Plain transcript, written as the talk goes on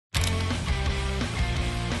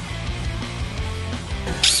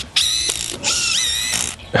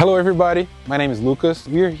Hello everybody, my name is Lucas.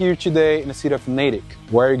 We are here today in the city of Natick,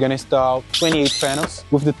 where you're gonna install 28 panels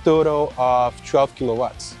with the total of 12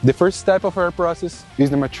 kilowatts. The first step of our process is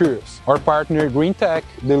the materials. Our partner Green Tech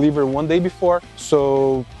delivered one day before,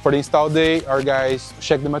 so for the install day, our guys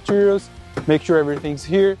check the materials, make sure everything's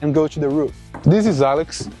here, and go to the roof. This is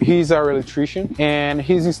Alex, he's our electrician, and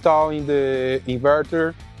he's installing the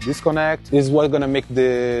inverter. Disconnect is what's gonna make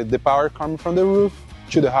the power coming from the roof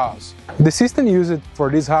to the house. The system used for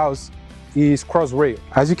this house is cross rail.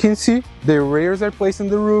 As you can see, the rails are placed on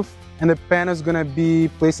the roof and the panel is gonna be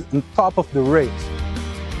placed on top of the rails.